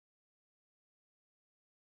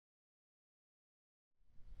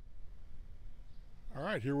All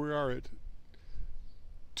right, here we are at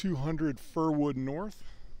 200 Firwood North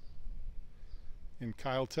in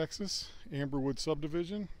Kyle, Texas, Amberwood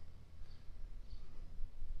subdivision.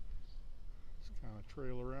 Just kind of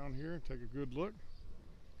trail around here and take a good look.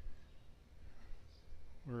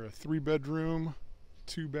 We're a 3-bedroom,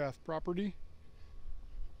 2-bath property.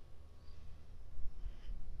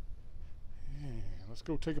 And let's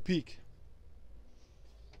go take a peek.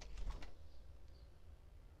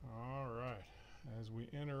 All right, as we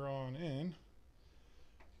enter on in,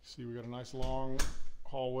 see we got a nice long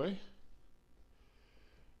hallway.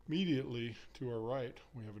 Immediately to our right,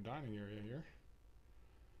 we have a dining area here.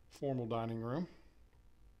 Formal dining room.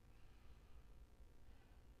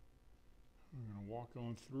 I'm going to walk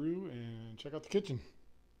on through and check out the kitchen.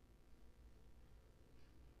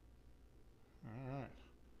 All right,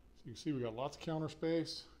 so you can see we got lots of counter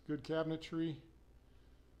space, good cabinetry,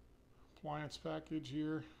 appliance package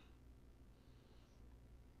here,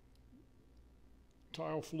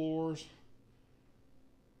 tile floors.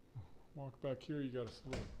 Walk back here, you got a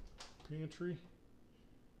little pantry.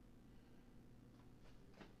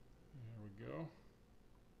 There we go.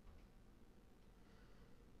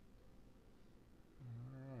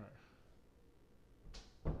 All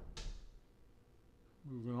right.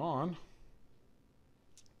 Moving on.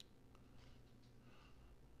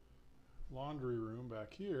 Laundry room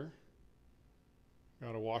back here.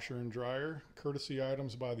 Got a washer and dryer, courtesy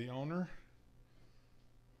items by the owner.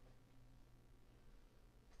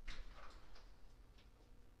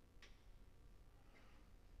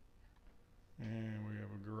 And we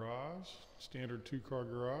have a garage, standard 2-car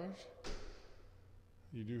garage.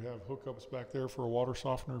 You do have hookups back there for a water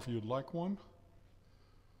softener if you'd like one.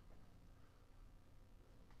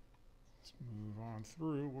 Let's move on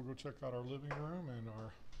through. We'll go check out our living room and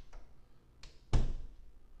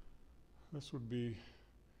this would be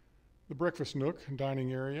the breakfast nook and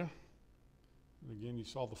dining area. And again, you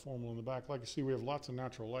saw the formal in the back. Like you see, we have lots of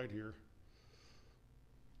natural light here.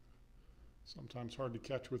 Sometimes hard to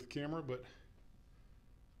catch with the camera, but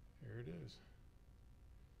here it is.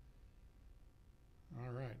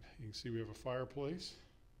 All right, you can see we have a fireplace.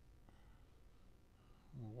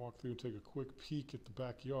 We'll walk through and take a quick peek at the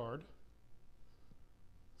backyard.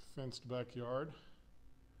 Fenced backyard.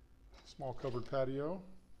 Small covered patio.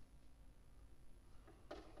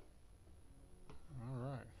 All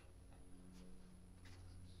right.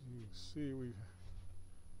 You can see we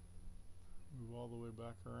move all the way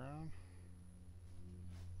back around.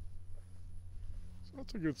 So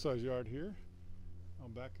that's a good sized yard here. I'll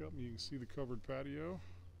back up and you can see the covered patio.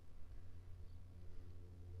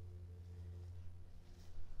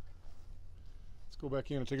 Let's go back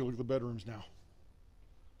in and take a look at the bedrooms now.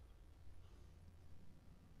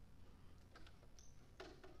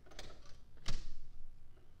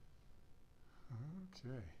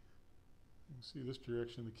 Okay. You can see this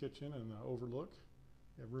direction, the kitchen and the overlook.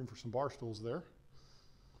 You have room for some bar stools there.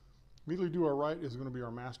 Immediately to our right is going to be our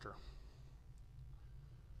master.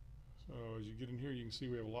 So as you get in here, you can see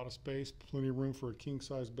we have a lot of space, plenty of room for a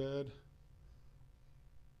king-size bed.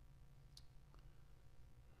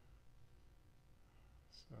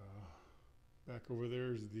 So back over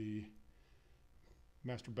there is the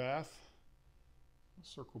master bath. I'll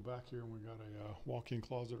circle back here and we got a walk-in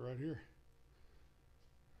closet right here.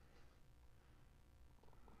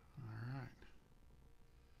 All right.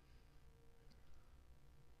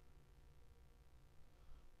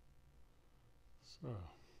 So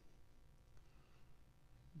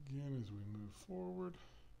again, as we move forward,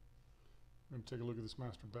 we're going to take a look at this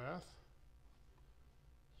master bath.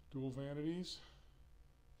 Dual vanities.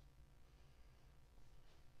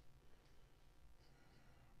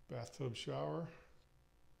 Bathtub shower.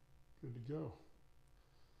 Good to go.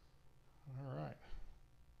 All right.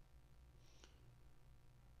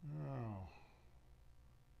 Now,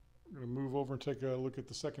 we're going to move over and take a look at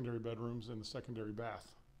the secondary bedrooms and the secondary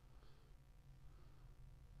bath.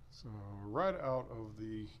 So right out of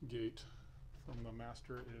the gate from the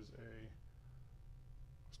master is a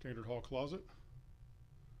standard hall closet.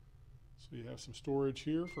 So you have some storage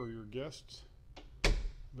here for your guests,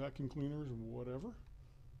 vacuum cleaners and whatever.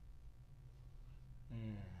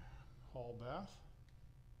 And hall bath.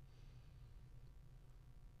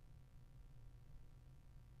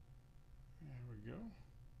 There we go.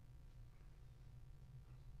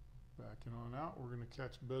 Backing on out, we're going to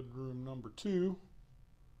catch bedroom number 2.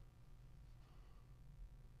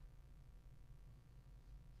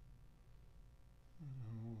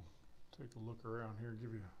 And we'll take a look around here,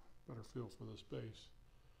 give you a better feel for the space.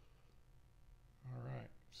 All right,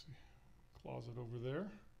 see, closet over there.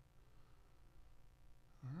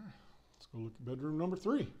 All right, let's go look at bedroom number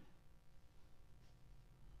 3.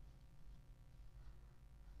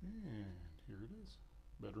 And here it is,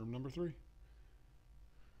 bedroom number 3.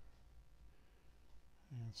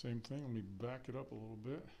 And same thing, let me back it up a little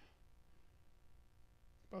bit.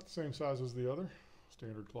 About the same size as the other,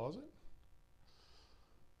 standard closet.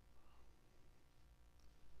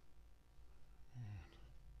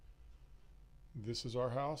 And this is our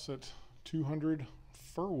house at 200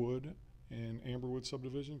 Firwood in Amberwood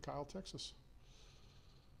subdivision, Kyle, Texas.